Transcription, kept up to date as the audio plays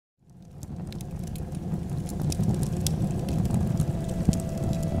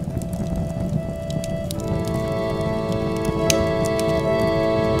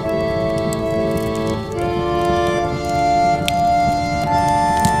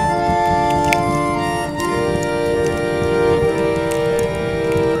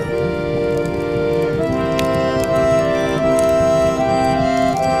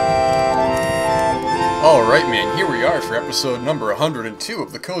episode number 102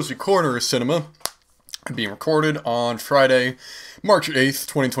 of the Cozy Corner of Cinema, being recorded on Friday, March 8th,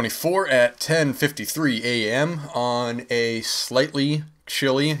 2024 at 10:53 a.m. on a slightly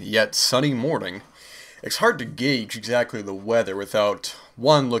chilly yet sunny morning. It's hard to gauge exactly the weather without,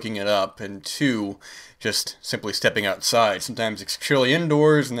 one, looking it up, and two, just simply stepping outside. Sometimes it's chilly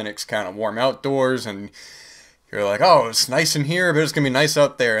indoors, and then it's kind of warm outdoors, and you're like, oh, it's nice in here, but it's going to be nice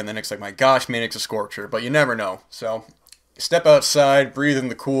out there. And then it's like, my gosh, man, it's a scorcher. But you never know. So, step outside, breathe in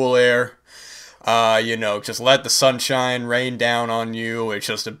the cool air. Just let the sunshine rain down on you. It's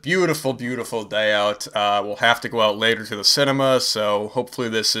just a beautiful, beautiful day out. We'll have to go out later to the cinema, so hopefully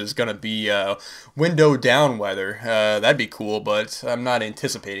this is going to be window down weather. That'd be cool, but I'm not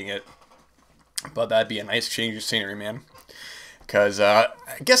anticipating it. But that'd be a nice change of scenery, man. Because I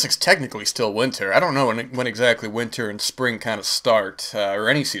guess it's technically still winter. I don't know when exactly winter and spring kind of start, or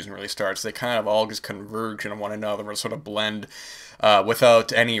any season really starts. They kind of all just converge on one another and sort of blend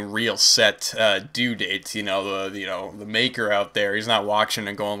without any real set due date. The maker out there, he's not watching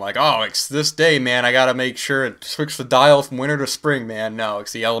and going like, oh, it's this day, man. I gotta make sure it switch the dial from winter to spring, man. No,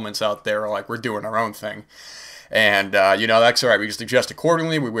 it's the elements out there are like, we're doing our own thing. And, that's all right. We just adjust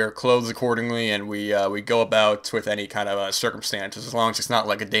accordingly, we wear clothes accordingly, and we go about with any kind of circumstances, as long as it's not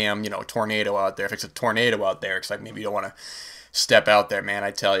like a damn, tornado out there. If it's a tornado out there, it's like maybe you don't want to step out there, man,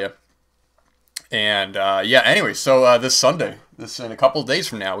 I tell you. And, anyway, so this Sunday, in a couple of days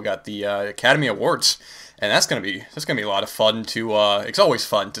from now, we got the Academy Awards. And that's gonna be a lot of fun to. It's always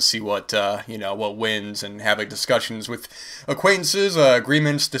fun to see what what wins and having discussions with acquaintances,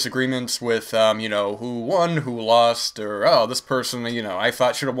 agreements, disagreements with who won, who lost, or oh, this person I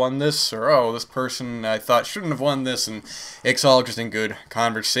thought should have won this, or oh, this person I thought shouldn't have won this, and it's all just in good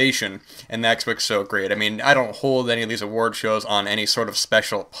conversation, and that's what's so great. I mean, I don't hold any of these award shows on any sort of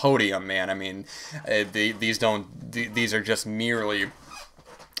special podium, man. I mean, these are just merely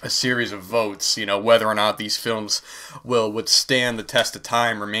a series of votes. Whether or not these films will withstand the test of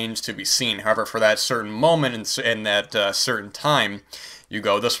time remains to be seen. However, for that certain moment and that certain time, you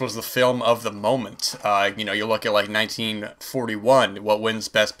go, this was the film of the moment. You look at like 1941, what wins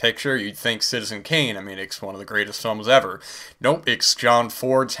Best Picture? You'd think Citizen Kane. I mean, it's one of the greatest films ever. Nope, it's John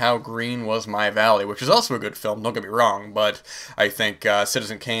Ford's How Green Was My Valley, which is also a good film, don't get me wrong, but I think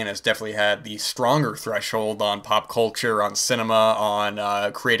Citizen Kane has definitely had the stronger threshold on pop culture, on cinema,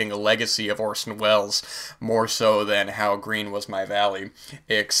 on creating a legacy of Orson Welles, more so than How Green Was My Valley.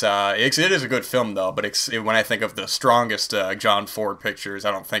 It is a good film, though, but when I think of the strongest John Ford picture,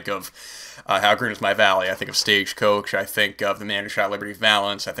 I don't think of How Green Was My Valley. I think of Stagecoach. I think of The Man Who Shot Liberty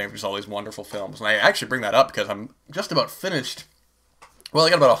Valance. I think there's all these wonderful films. And I actually bring that up because I'm just about finished. Well, I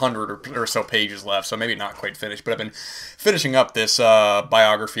got about 100 or so pages left, so maybe not quite finished, but I've been finishing up this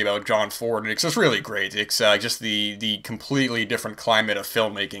biography about John Ford, and it's just really great. It's just the completely different climate of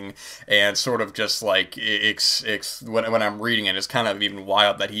filmmaking, and sort of just like, when I'm reading it, it's kind of even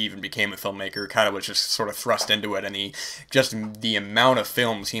wild that he even became a filmmaker, kind of was just sort of thrust into it, and the amount of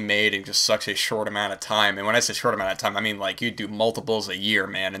films he made in just such a short amount of time, and when I say short amount of time, I mean like you do multiples a year,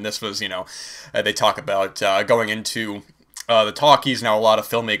 man, and this was, they talk about going into the talkies. Now, a lot of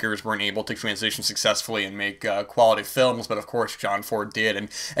filmmakers weren't able to transition successfully and make quality films, but of course John Ford did,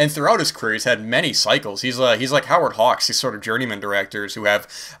 and throughout his career he's had many cycles. He's like Howard Hawks, these sort of journeyman directors who have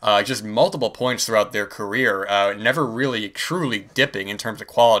just multiple points throughout their career, never really truly dipping in terms of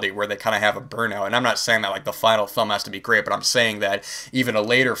quality where they kind of have a burnout. And I'm not saying that like the final film has to be great, but I'm saying that even a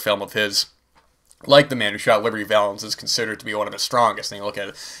later film of his, like The Man Who Shot Liberty Valance, is considered to be one of his strongest. And you look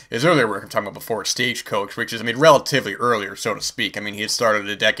at his earlier work, I'm talking about before, Stagecoach, which is, I mean, relatively earlier, so to speak. I mean, he had started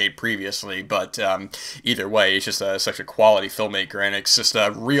a decade previously, but either way, he's just such a quality filmmaker, and it's just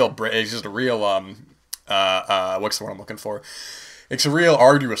a real, what's the one I'm looking for? It's a real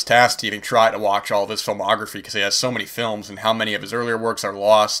arduous task to even try to watch all of his filmography, because he has so many films, and how many of his earlier works are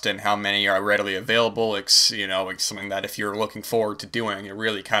lost and how many are readily available. It's something that if you're looking forward to doing, you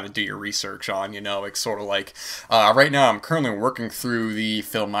really kind of do your research on. It's sort of like right now I'm currently working through the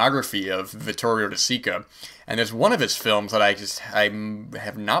filmography of Vittorio de Sica, and there's one of his films that I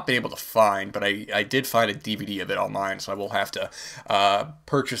have not been able to find, but I did find a DVD of it online, so I will have to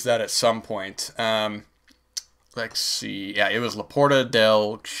purchase that at some point. Let's see. Yeah, it was La Porta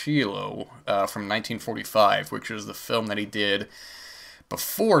del Cielo from 1945, which was the film that he did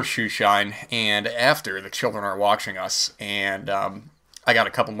before Shoeshine and after The Children Are Watching Us. And I got a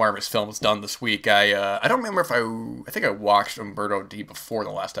couple more of his films done this week. I don't remember if I think I watched Umberto D before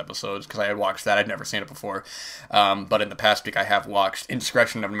the last episodes, because I had watched that. I'd never seen it before. But in the past week, I have watched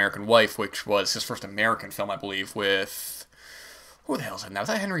Indiscretion of an American Wife, which was his first American film, I believe, with Who the hell's in that? Was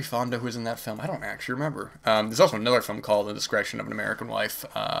that Henry Fonda who was in that film? I don't actually remember. There's also another film called The Discretion of an American Wife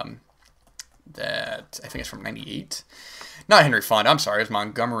that I think is from '98. Not Henry Fonda, I'm sorry, it's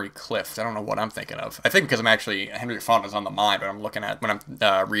Montgomery Clift. I don't know what I'm thinking of. I think because I'm actually, Henry Fonda's on the mind, but I'm looking at, when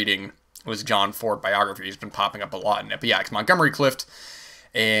I'm reading, it was John Ford biography, he's been popping up a lot in it. But yeah, it's Montgomery Clift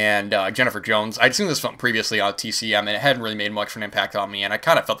and Jennifer Jones. I'd seen this film previously on TCM, and it hadn't really made much of an impact on me, and I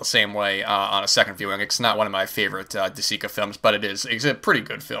kind of felt the same way on a second viewing. It's not one of my favorite De Sica films, but it's a pretty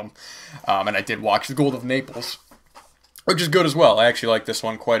good film. And I did watch The Gold of Naples, which is good as well. I actually like this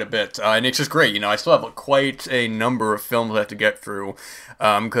one quite a bit. And it's just great. You know, I still have quite a number of films I have to get through.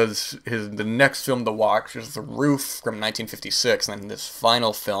 Because the next film to watch is The Roof from 1956. And then this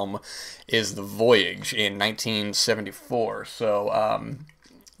final film is The Voyage in 1974. So,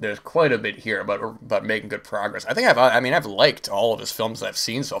 there's quite a bit here about making good progress. I think I've liked all of his films that I've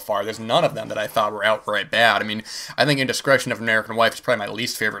seen so far. There's none of them that I thought were outright bad. I mean, I think Indiscretion of an American Wife is probably my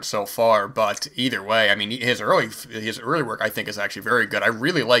least favorite so far, but either way, I mean, his early work I think is actually very good. I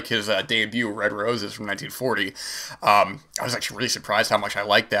really like his debut, Red Roses from 1940. I was actually really surprised how much I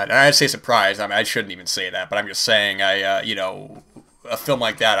liked that. And I'd say surprised, I mean, I shouldn't even say that, but I'm just saying you know, a film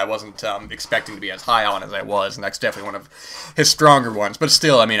like that I wasn't expecting to be as high on as I was, and that's definitely one of his stronger ones. But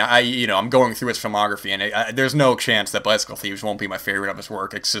still, I mean, I'm going through his filmography, and there's no chance that Bicycle Thieves won't be my favorite of his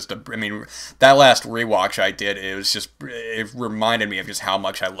work. It's just I mean, that last rewatch I did, it reminded me of just how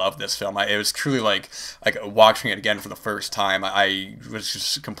much I love this film. It was truly like watching it again for the first time. I was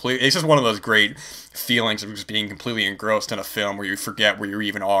just completely. It's just one of those great feelings of just being completely engrossed in a film where you forget where you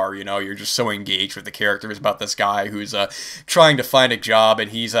even are. You know, you're just so engaged with the characters about this guy who's trying to find a job,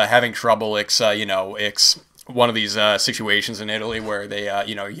 and he's having trouble. It's one of these situations in Italy where they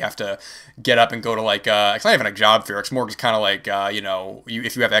you have to get up and go to it's not even a job fair. It's more just kind of like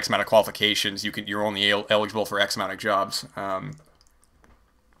if you have X amount of qualifications, you're only eligible for X amount of jobs.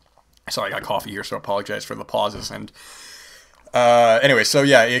 Sorry, I got coffee here, so I apologize for the pauses. And anyway, so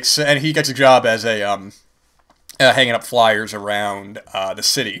yeah, and he gets a job as a hanging up flyers around the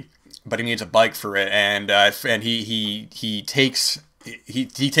city, but he needs a bike for it, and he takes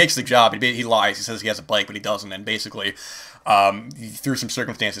the job. He lies. He says he has a bike, but he doesn't, and basically through some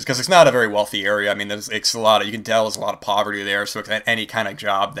circumstances, because it's not a very wealthy area. I mean, it's a lot of, you can tell there's a lot of poverty there, so any kind of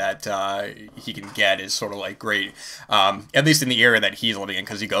job that he can get is sort of like great, at least in the area that he's living in,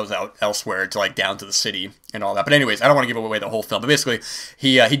 because he goes out elsewhere to down to the city and all that. But anyways, I don't want to give away the whole film, but basically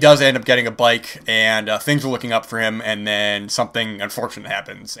he does end up getting a bike, and things are looking up for him, and then something unfortunate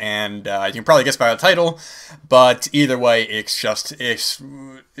happens, and you can probably guess by the title, but either way, I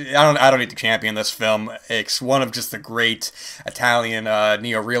don't need to champion this film. It's one of just the great Italian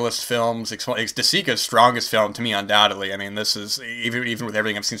neo-realist films. It's De Sica's strongest film to me, undoubtedly. I mean, this is even with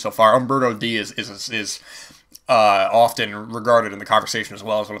everything I've seen so far. Umberto D is often regarded in the conversation as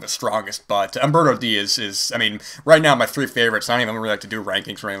well as one of the strongest, but Umberto D is I mean, right now my three favorites. I don't even really like to do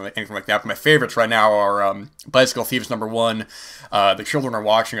rankings or anything like that, but my favorites right now are Bicycle Thieves #1, The Children Are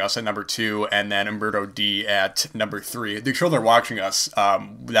Watching Us at #2, and then Umberto D at #3. The Children Are Watching Us,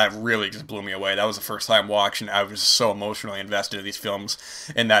 that really just blew me away. That was the first time watching. I was so emotionally invested in these films,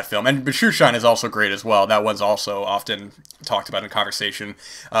 in that film. And but Shoeshine is also great as well. That one's also often talked about in conversation.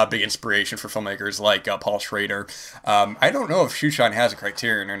 Big inspiration for filmmakers like Paul Schrader. I don't know if Shoeshine has a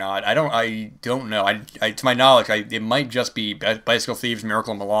criterion or not. I don't know. To my knowledge, it might just be Bicycle Thieves,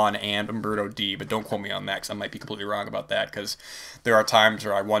 Miracle in Milan, and Umberto D, but don't quote me on that, because I might be completely wrong about that, because there are times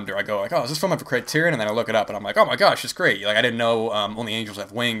where I wonder, I go oh, is this film have a criterion? And then I look it up, and I'm like, oh my gosh, it's great. I didn't know Only Angels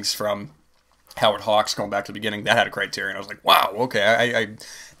Have Wings from Howard Hawks, going back to the beginning, that had a criterion. I was like, wow, okay,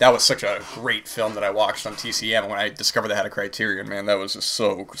 that was such a great film that I watched on TCM, and when I discovered that had a criterion, man, that was just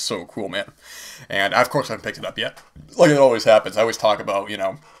so cool, man. And of course I haven't picked it up yet. Like it always happens. I always talk about,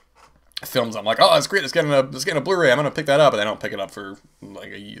 films. I'm like, oh, that's great. Let's get a Blu-ray. I'm gonna pick that up, and I don't pick it up for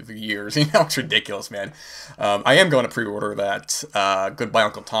years. It's ridiculous, man. I am going to pre-order that Goodbye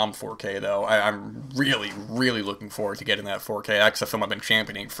Uncle Tom 4K though. I'm really looking forward to getting that 4K. That's a film I've been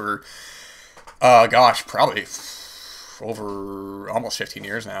championing for, gosh, probably over almost 15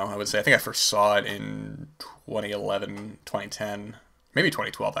 years now, I would say. I think I first saw it in 2011, 2010, maybe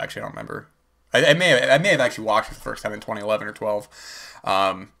 2012. Actually, I don't remember. I may have actually watched it the first time in 2011 or 12.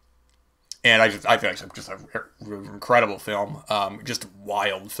 And I think it's just an incredible film, just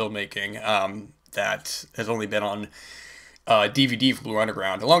wild filmmaking that has only been on DVD from Blue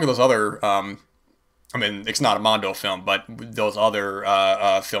Underground. Along with those other, I mean, it's not a Mondo film, but those other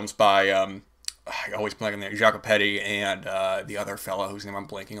films by, I always blank on the Jacopetti and the other fellow whose name I'm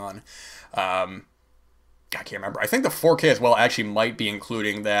blanking on. I can't remember. I think the 4K as well actually might be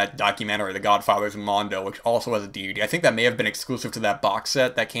including that documentary, The Godfathers of Mondo, which also has a DVD. I think that may have been exclusive to that box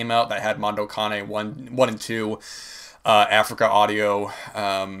set that came out that had Mondo Kane 1 and 2, Africa Audio,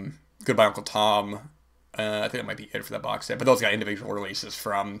 Goodbye Uncle Tom. I think that might be it for that box set. But those got individual releases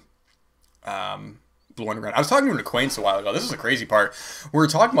from Blue Underground. I was talking to an acquaintance a while ago. This is the crazy part. We were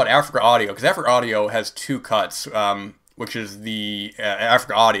talking about Africa Audio, because Africa Audio has two cuts, which is the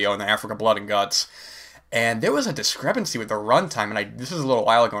Africa Audio and the Africa Blood and Guts. And there was a discrepancy with the runtime, and this is a little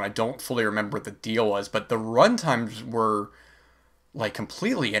while ago, and I don't fully remember what the deal was, but the runtimes were, like,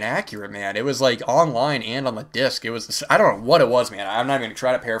 completely inaccurate, man. It was, like, online and on the disc. It was, I don't know what it was, man. I'm not even going to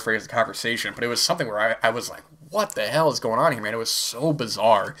try to paraphrase the conversation, but it was something where I was like, what the hell is going on here, man? It was so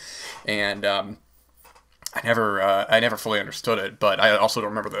bizarre, and I never fully understood it, but I also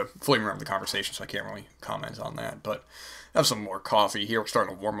don't fully remember the conversation, so I can't really comment on that, but have some more coffee here. We're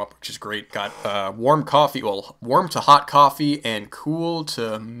starting to warm up, which is great. Got warm coffee, well, warm to hot coffee and cool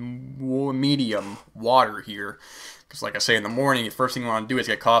to medium water here. Because like I say, in the morning, the first thing you want to do is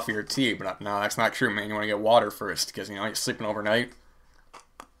get coffee or tea. But no, that's not true, man. You want to get water first because, you're sleeping overnight.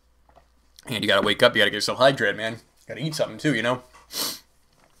 And you got to wake up. You got to get yourself hydrated, man. Got to eat something too,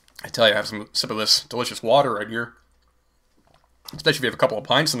 I tell you, I have some sip of this delicious water right here. Especially if you have a couple of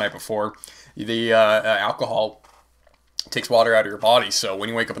pints the night before. The alcohol takes water out of your body, so when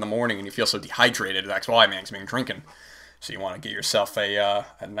you wake up in the morning and you feel so dehydrated, that's why, man, because you've been drinking. So you want to get yourself a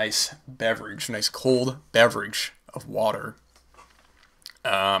nice beverage, nice cold beverage of water.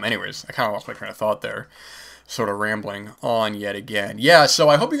 Anyways, I kind of lost my train of thought there. Sort of rambling on yet again. Yeah, so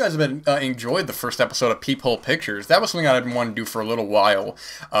I hope you guys have been enjoyed the first episode of Peephole Pictures. That was something I've been wanting to do for a little while,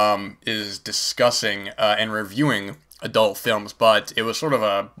 is discussing and reviewing adult films, but it was sort of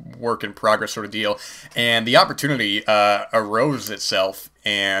a work in progress sort of deal, and the opportunity arose itself,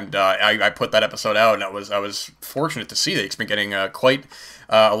 and I put that episode out, and I was fortunate to see that it's been getting quite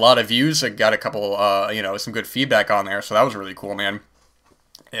a lot of views. I got a couple, some good feedback on there, so that was really cool, man.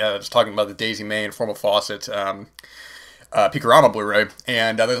 Yeah, I was talking about the Daisy May and Formal Fawcett Peakorama Blu-ray,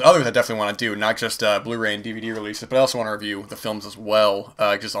 and there's others I definitely want to do, not just Blu-ray and DVD releases, but I also want to review the films as well,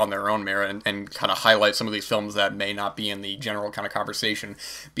 just on their own merit, and kind of highlight some of these films that may not be in the general kind of conversation,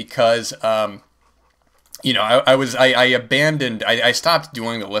 because I stopped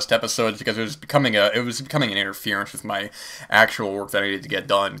doing the list episodes because it was becoming an interference with my actual work that I needed to get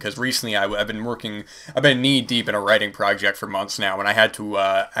done. Because recently I've been knee deep in a writing project for months now, and I had to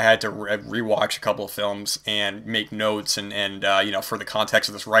rewatch a couple of films and make notes and for the context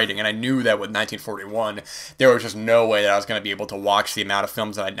of this writing. And I knew that with 1941, there was just no way that I was going to be able to watch the amount of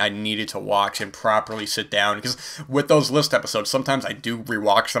films that I needed to watch and properly sit down. Because with those list episodes, sometimes I do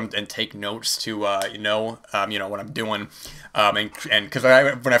rewatch them and take notes to what I'm doing, and because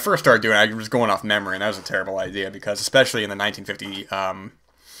when I first started doing it, I was going off memory, and that was a terrible idea, because especially in the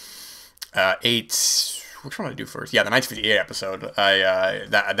 1958, which one did I do first? Yeah, the 1958 episode.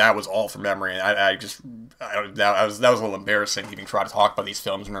 That was all from memory, and that was a little embarrassing to even try to talk about these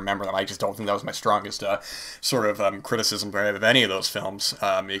films and remember them. I just don't think that was my strongest sort of criticism of any of those films.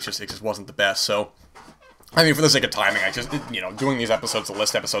 It just wasn't the best. So, I mean, for the sake of timing, I just, doing these episodes, the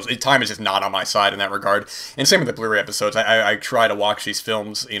list episodes, time is just not on my side in that regard. And same with the Blu-ray episodes. I try to watch these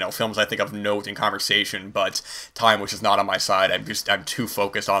films, films I think of note in conversation, but time was just not on my side. I'm too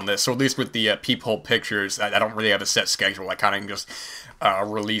focused on this. So at least with the Peephole Pictures, I don't really have a set schedule. I kind of just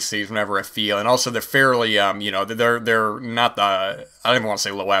release these whenever I feel. And also they're fairly, they're not the, I don't even want to say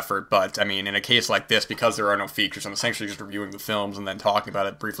low effort, but I mean, in a case like this, because there are no features, I'm essentially just reviewing the films and then talking about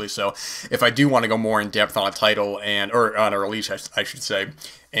it briefly. So if I do want to go more in depth on a title or on a release, I should say,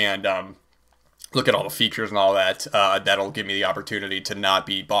 and look at all the features and all that, that'll give me the opportunity to not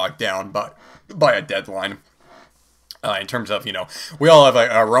be bogged down by a deadline. In terms of, we all have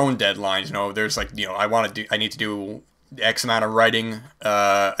our own deadlines. There's I need to do X amount of writing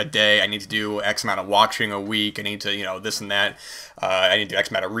a day. I need to do X amount of watching a week. I need to, this and that. I need to do X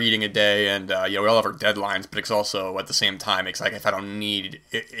amount of reading a day. And, we all have our deadlines, but it's also, at the same time, it's like if I don't need,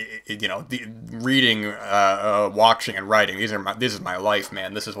 the reading, watching, and writing, this is my life,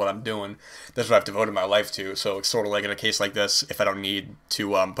 man. This is what I'm doing. This is what I've devoted my life to. So it's sort of like in a case like this, if I don't need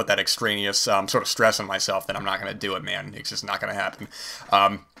to put that extraneous sort of stress on myself, then I'm not going to do it, man. It's just not going to happen.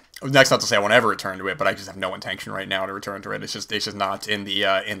 That's not to say I won't ever return to it, but I just have no intention right now to return to it. It's just not in the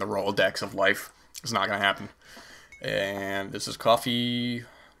Rolodex of life. It's not gonna happen. And this is coffee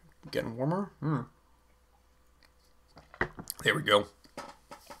getting warmer. There we go.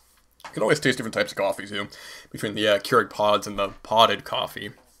 You can always taste different types of coffee too, between the Keurig pods and the potted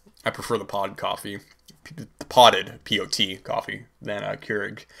coffee. I prefer the pod coffee, the potted POT coffee than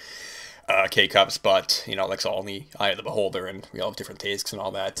Keurig. K-cups, but, you know, like, it's all in the eye of the beholder, and we all have different tastes and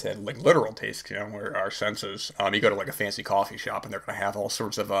all that, and, like, literal tastes, you know, where our senses. You go to, like, a fancy coffee shop, and they're going to have all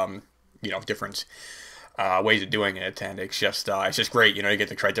sorts of, you know, different ways of doing it, and it's just great, you know, you get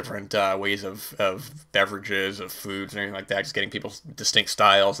to try different ways of beverages, of foods, and everything like that, just getting people's distinct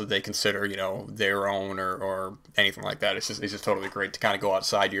styles that they consider, you know, their own, or anything like that. It's just totally great to kind of go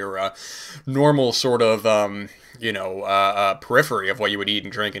outside your normal sort of, you know, periphery of what you would eat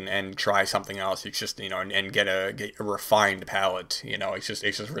and drink, and try something else. It's just, you know, and get a refined palate, you know. It's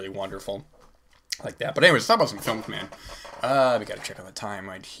just really wonderful like that. But anyways, let's talk about some films, man. We gotta check on the time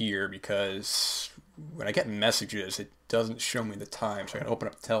right here, because when I get messages, it doesn't show me the time, so I gotta open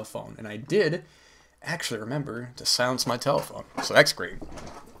up the telephone. And I did actually remember to silence my telephone, so that's great.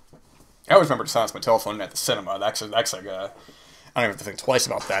 I always remember to silence my telephone at the cinema. That's like I don't even have to think twice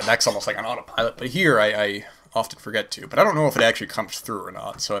about that. That's almost like an autopilot. But here, I often forget to. But I don't know if it actually comes through or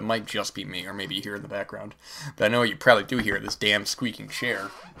not, so it might just be me, or maybe you hear it in the background. But I know you probably do hear this damn squeaking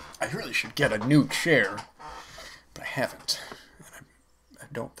chair. I really should get a new chair, but I haven't. And I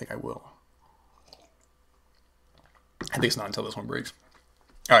don't think I will. At least not until this one breaks.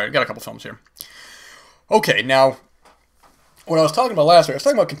 Alright, I got a couple films here. Okay, now, what I was talking about last week, I was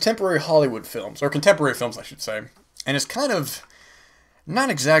talking about contemporary Hollywood films, or contemporary films, I should say. And it's kind of not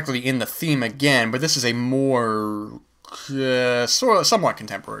exactly in the theme again, but this is a more sort of somewhat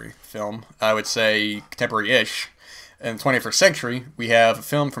contemporary film. I would say contemporary-ish. In the 21st century, we have a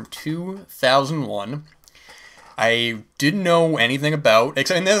film from 2001. I didn't know anything about,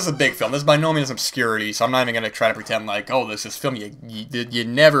 except, and this is a big film. This is by no means obscurity, so I'm not even going to try to pretend like, oh, this is film you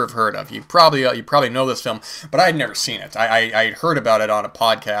never have heard of. You probably know this film, but I had never seen it. I had heard about it on a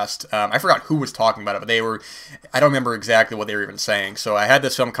podcast. I forgot who was talking about it, but I don't remember exactly what they were even saying. So I had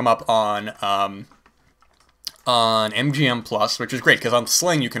this film come up on MGM Plus, which is great, because on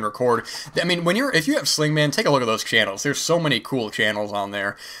Sling you can record. I mean, if you have Sling, man, take a look at those channels. There's so many cool channels on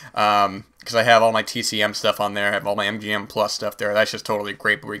there. Because I have all my TCM stuff on there, I have all my MGM Plus stuff there. That's just totally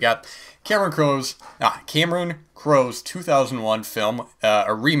great. But we got Cameron Crowe's 2001 film,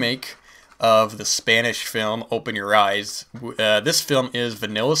 a remake of the Spanish film Open Your Eyes. This film is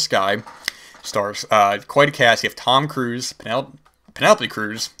Vanilla Sky. Stars quite a cast. You have Tom Cruise, Penelope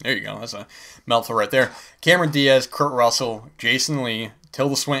Cruz. There you go. That's a mouthful right there. Cameron Diaz, Kurt Russell, Jason Lee,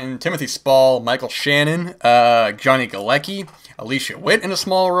 Tilda Swinton, Timothy Spall, Michael Shannon, Johnny Galecki, Alicia Witt in a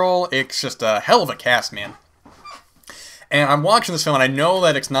small role. It's just a hell of a cast, man. And I'm watching this film, and I know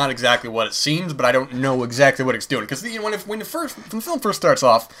that it's not exactly what it seems, but I don't know exactly what it's doing. Because when the film first starts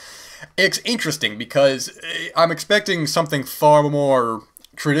off, it's interesting, because I'm expecting something far more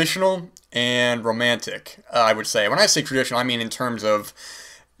traditional and romantic, I would say. When I say traditional, I mean in terms of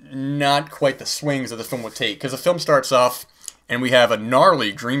not quite the swings that the film would take. Because the film starts off, and we have a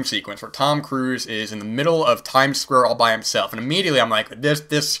gnarly dream sequence where Tom Cruise is in the middle of Times Square all by himself. And immediately I'm like, they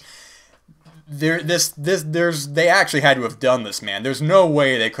actually had to have done this, man. There's no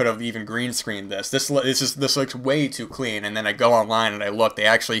way they could have even green screened this. This looks way too clean. And then I go online and I look. They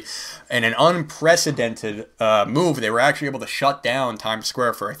actually, in an unprecedented move, they were actually able to shut down Times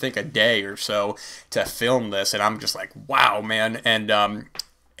Square for, I think, a day or so to film this. And I'm just like, wow, man. And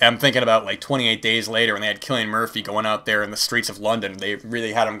I'm thinking about like 28 days later when they had Cillian Murphy going out there in the streets of London. They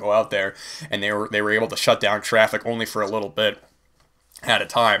really had him go out there, and they were able to shut down traffic only for a little bit at a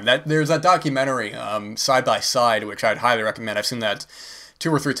time. There's that documentary, Side by Side, which I'd highly recommend. I've seen that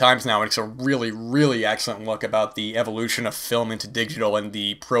 2 or 3 times now, and it's a really, really excellent look about the evolution of film into digital and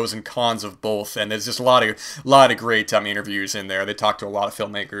the pros and cons of both. And there's just a lot of great interviews in there. They talk to a lot of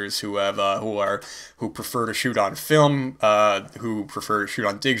filmmakers who prefer to shoot on film, who prefer to shoot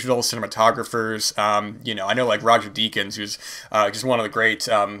on digital, cinematographers. You know, I know like Roger Deakins, who's just one of the great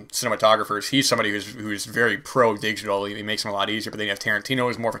cinematographers. He's somebody who's very pro digital. He makes them a lot easier. But then you have Tarantino,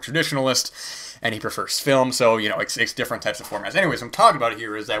 who's more of a traditionalist, and he prefers film, so, you know, it's different types of formats. Anyways, what I'm talking about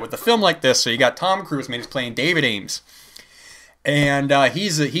here is that with a film like this, so you got Tom Cruise, man, he's playing David Ames. And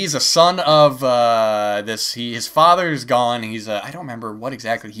he's a son of his father's gone. He's I don't remember what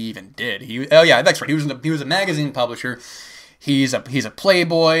exactly he even did. Oh yeah, that's right. He was a magazine publisher. He's a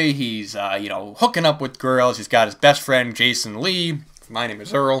playboy. He's you know, hooking up with girls. He's got his best friend Jason Lee. My name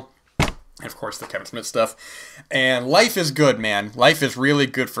is Earl. And of course the Kevin Smith stuff. And life is good, man. Life is really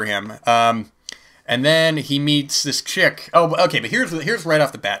good for him. And then he meets this chick. Oh, okay, but here's right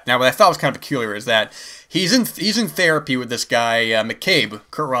off the bat. Now, what I thought was kind of peculiar is that he's in therapy with this guy McCabe,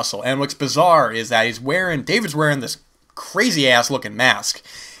 Kurt Russell. And what's bizarre is that David's wearing this crazy ass looking mask,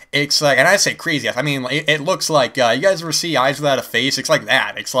 It's like, and I say crazy ass. I mean, it looks like you guys ever see Eyes Without a Face? It's like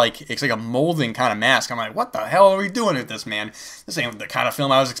that. It's like a molding kind of mask. I'm like, what the hell are we doing with this, man? This ain't the kind of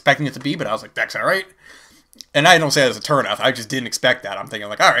film I was expecting it to be. But I was like, that's all right. And I don't say that as a turnoff. I just didn't expect that. I'm thinking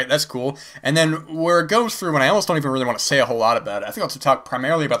like, all right, that's cool. And then where it goes through, and I almost don't even really want to say a whole lot about it. I think I'll talk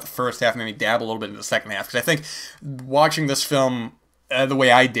primarily about the first half, maybe dab a little bit into the second half, because I think watching this film the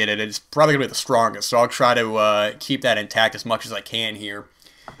way I did it, it's probably gonna be the strongest. So I'll try to keep that intact as much as I can here.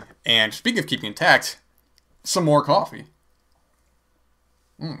 And speaking of keeping intact, some more coffee.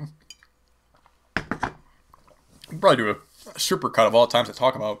 Probably do a super cut of all the times I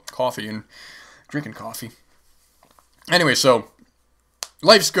talk about coffee and drinking coffee. Anyway, so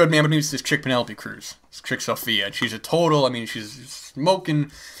life's good, man, but meets this chick Penelope Cruz. This chick Sophia. And she's a total, I mean, she's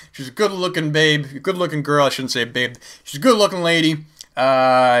smoking. She's a good-looking babe. A good-looking girl, I shouldn't say babe. She's a good-looking lady.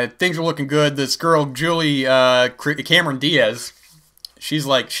 Things are looking good. This girl, Julie, Cameron Diaz, she's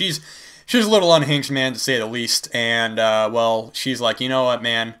a little unhinged, man, to say the least. And, well, she's like, you know what,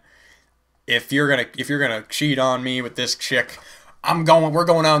 man? If you're gonna cheat on me with this chick, we're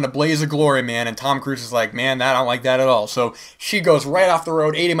going out in a blaze of glory, man. And Tom Cruise is like, man, I don't like that at all. So she goes right off the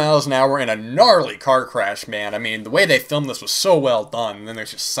road, 80 miles an hour in a gnarly car crash, man. I mean, the way they filmed this was so well done. And then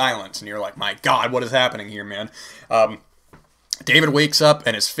there's just silence, and you're like, my God, what is happening here, man? David wakes up,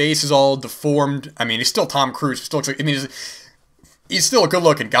 and his face is all deformed. I mean, he's still Tom Cruise. He still looks like, I mean, he's still a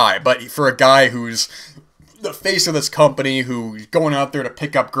good-looking guy, but for a guy who's the face of this company, who's going out there to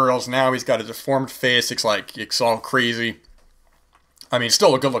pick up girls, now he's got a deformed face. It's like, it's all crazy. I mean,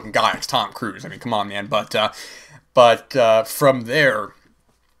 still a good-looking guy. It's Tom Cruise. I mean, come on, man. But from there,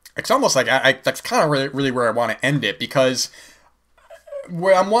 it's almost like that's kind of really where I want to end it, because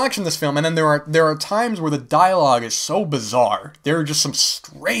where I'm watching this film, and then there are times where the dialogue is so bizarre. There are just some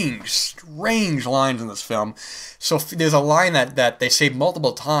strange lines in this film. So there's a line that they say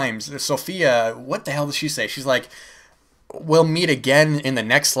multiple times. Sophia, what the hell does she say? She's like, "We'll meet again in the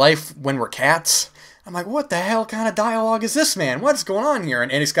next life when we're cats." I'm like, what the hell kind of dialogue is this, man? What's going on here?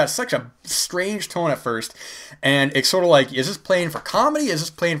 And it's got such a strange tone at first. And it's sort of like, is this playing for comedy? Is this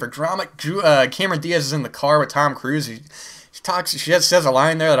playing for drama? Cameron Diaz is in the car with Tom Cruise. She says a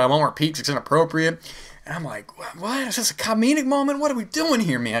line there that I won't repeat because it's inappropriate. And I'm like, what? Is this a comedic moment? What are we doing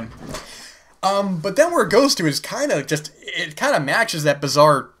here, man? But then where it goes to is it kind of matches that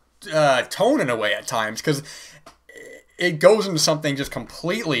bizarre tone in a way at times, because it goes into something just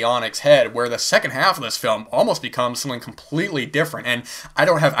completely on its head, where the second half of this film almost becomes something completely different. And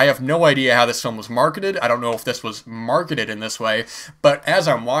I have no idea how this film was marketed. I don't know if this was marketed in this way, but as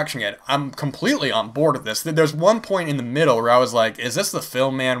I'm watching it, I'm completely on board with this. There's one point in the middle where I was like, is this the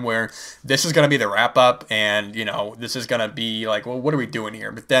film, man, where this is going to be the wrap up, and, you know, this is going to be like, well, what are we doing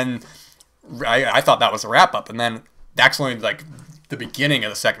here? But then I thought that was the wrap up, and then that's only like the beginning of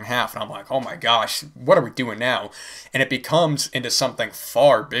the second half, and I'm like, oh my gosh, what are we doing now? And it becomes into something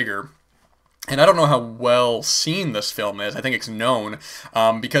far bigger. And I don't know how well seen this film is. I think it's known,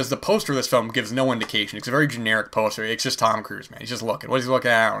 because the poster of this film gives no indication. It's a very generic poster. It's just Tom Cruise, man. He's just looking. What is he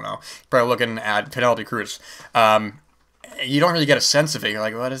looking at? I don't know. He's probably looking at Penelope Cruz. You don't really get a sense of it. You're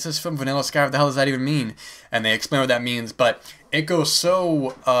like, what is this film, Vanilla Sky? What the hell does that even mean? And they explain what that means, but it goes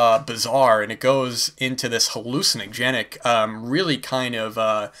so bizarre, and it goes into this hallucinogenic, really kind of,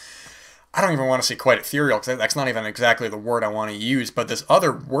 I don't even want to say quite ethereal, because that's not even exactly the word I want to use, but this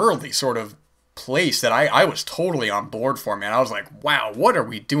otherworldly sort of place that I was totally on board for, man. I was like, wow, what are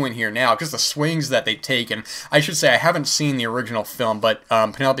we doing here now? Because the swings that they take, and I should say I haven't seen the original film, but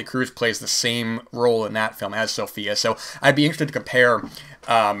Penelope Cruz plays the same role in that film as Sophia, so I'd be interested to compare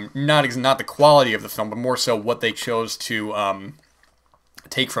not the quality of the film, but more so what they chose to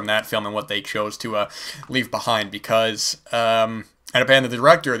take from that film and what they chose to leave behind, because and apparently the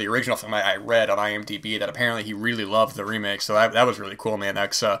director of the original film, I read on IMDb that apparently he really loved the remake, so that was really cool, man.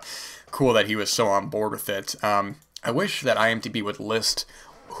 That's cool that he was so on board with it. I wish that IMDb would list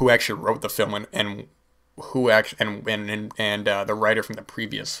who actually wrote the film and who actually and the writer from the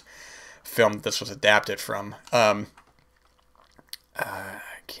previous film that this was adapted from. I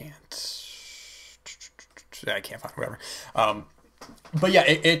can't find whatever. But yeah,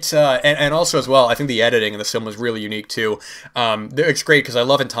 and also as well, I think the editing in this film was really unique too. It's great because I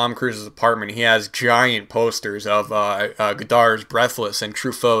love in Tom Cruise's apartment, he has giant posters of Godard's Breathless and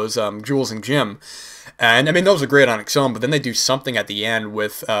Truffaut's Jules and Jim. And I mean, those are great on its own, but then they do something at the end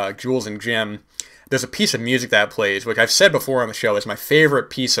with Jules and Jim. There's a piece of music that plays, which I've said before on the show is my favorite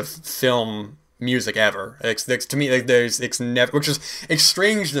piece of film music ever. It's to me, like, it's never, which is, it's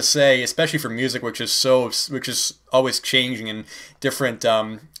strange to say, especially for music which is always changing, and different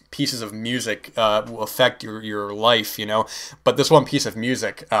pieces of music will affect your life, you know. But this one piece of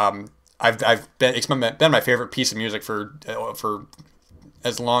music, it's been my favorite piece of music for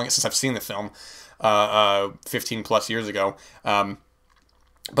as long since I've seen the film, 15 plus years ago.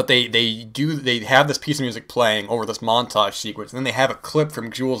 But they have this piece of music playing over this montage sequence, and then they have a clip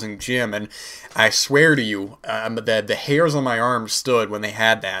from Jules and Jim, and I swear to you, the hairs on my arms stood when they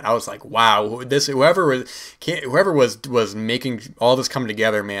had that. I was like, wow, whoever was making all this come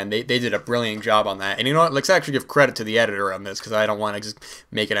together, man, they did a brilliant job on that. And you know what? Let's actually give credit to the editor on this, because I don't want to just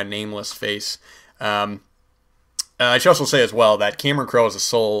make it a nameless face. I should also say as well that Cameron Crowe is the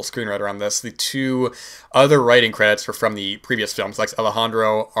sole screenwriter on this. The two other writing credits were from the previous films, like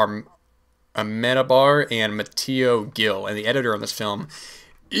Alejandro Amenabar and Matteo Gil. And the editor on this film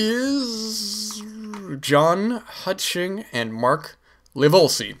is John Hutching and Mark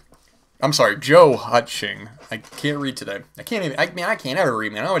Livolsi. I'm sorry, Joe Hutching. I can't read today. I can't ever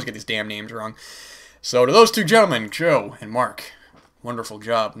read, man. I always get these damn names wrong. So to those two gentlemen, Joe and Mark, wonderful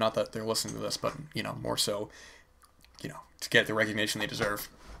job. Not that they're listening to this, but, you know, more so, you know, to get the recognition they deserve.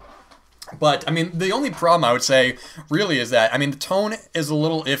 But, I mean, the only problem I would say, really, is that, I mean, the tone is a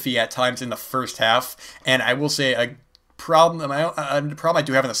little iffy at times in the first half, and I will say a problem I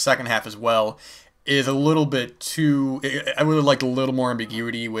do have in the second half as well is a little bit too, I would have liked a little more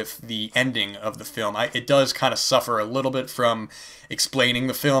ambiguity with the ending of the film. It does kind of suffer a little bit from explaining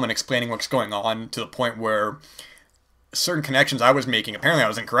the film and explaining what's going on, to the point where certain connections I was making, apparently I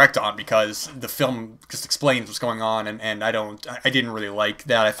was incorrect on, because the film just explains what's going on, and I didn't really like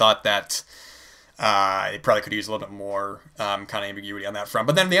that. I thought that it probably could use a little bit more kind of ambiguity on that front.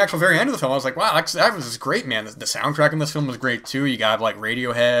 But then the actual very end of the film, I was like, wow, that was great, man. The soundtrack in this film was great too. You got like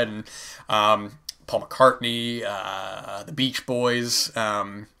Radiohead and Paul McCartney, the Beach Boys.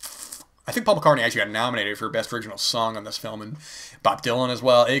 I think Paul McCartney actually got nominated for Best Original Song on this film, and Bob Dylan as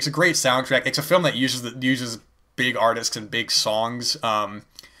well. It's a great soundtrack. It's a film that uses big artists and big songs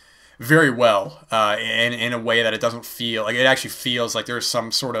very well, in a way that it doesn't feel like, it actually feels like there's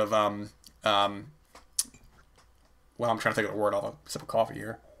some sort of well, I'm trying to think of the word. I'll have a sip of coffee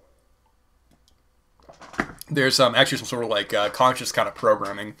here. There's actually some sort of like conscious kind of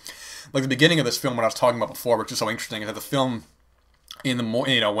programming, like the beginning of this film, what I was talking about before, which is so interesting, is that the film in the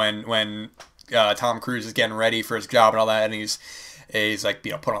when Tom Cruise is getting ready for his job and all that, and he's like,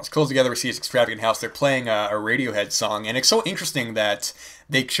 you know, putting all his clothes together, we see his extravagant house, they're playing a Radiohead song, and it's so interesting that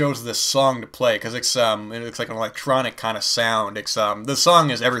they chose this song to play, because it looks like an electronic kind of sound. The song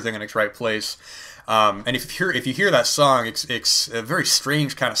is everything in its right place, and if you hear that song, it's a very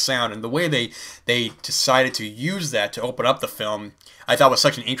strange kind of sound, and the way they decided to use that to open up the film, I thought was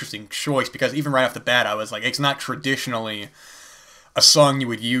such an interesting choice, because even right off the bat, I was like, it's not traditionally a song you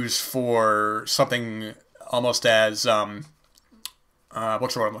would use for something almost as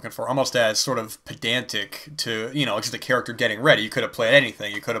what's the word I'm looking for? Almost as sort of pedantic to, you know, just the character getting ready. You could have played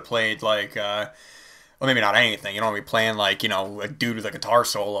anything. You could have played like, well, maybe not anything. You don't want to be playing like, you know, a dude with a guitar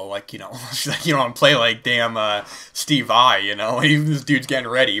solo, like, you know, you don't want to play like damn Steve Vai, you know. Even this dude's getting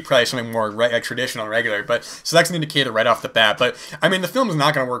ready. Probably something more traditional and regular. But so that's an indicator right off the bat. But I mean, the film is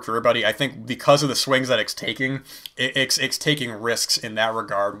not going to work for everybody. I think because of the swings that it's taking, it's taking risks in that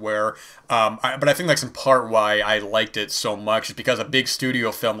regard. Where, but I think that's in part why I liked it so much, is because a big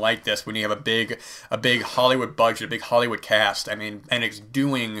studio film like this, when you have a big Hollywood budget, a big Hollywood cast, I mean, and it's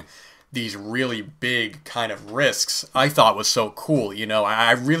doing these really big kind of risks, I thought was so cool. You know,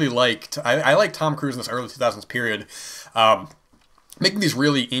 I really liked, I liked Tom Cruise in this early 2000s period, making these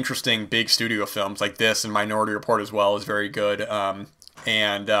really interesting big studio films like this, and Minority Report as well is very good. Actually,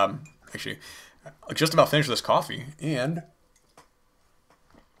 I just about finished this coffee, and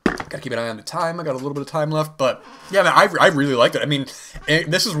gotta keep an eye on the time. I got a little bit of time left, but yeah, man, I really liked it. I mean,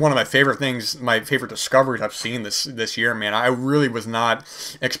 this is one of my favorite things, my favorite discoveries I've seen this year, man. I really was not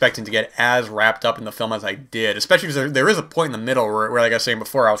expecting to get as wrapped up in the film as I did, especially because there is a point in the middle where, like I was saying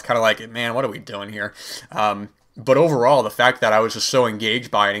before, I was kind of like, man, what are we doing here? But overall, the fact that I was just so engaged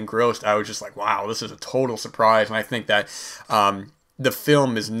by it, engrossed, I was just like, wow, this is a total surprise. And I think that the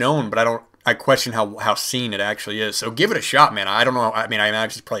film is known, but I question how seen it actually is. So give it a shot, man. I don't know. I mean, I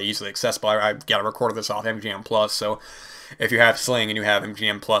imagine it's probably easily accessible. I got to record this off MGM Plus, so if you have Sling and you have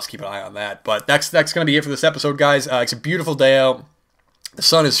MGM Plus, keep an eye on that. But that's going to be it for this episode, guys. It's a beautiful day out. The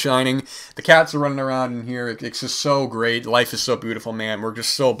sun is shining. The cats are running around in here. It's just so great. Life is so beautiful, man. We're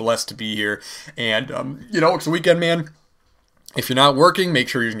just so blessed to be here. And, you know, it's a weekend, man. If you're not working, make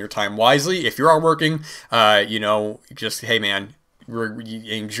sure you're using your time wisely. If you are working, you know, just, hey, man,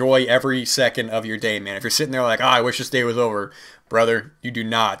 enjoy every second of your day, man. If you're sitting there like, I wish this day was over, brother, you do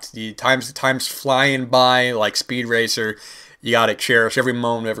not. The time's flying by like Speed Racer. you got to cherish every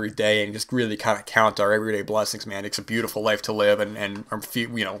moment, every day, and just really kind of count our everyday blessings, man. It's a beautiful life to live, and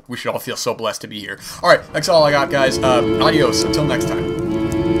you know, we should all feel so blessed to be here. All right, that's all I got, guys. Adios. Until next time.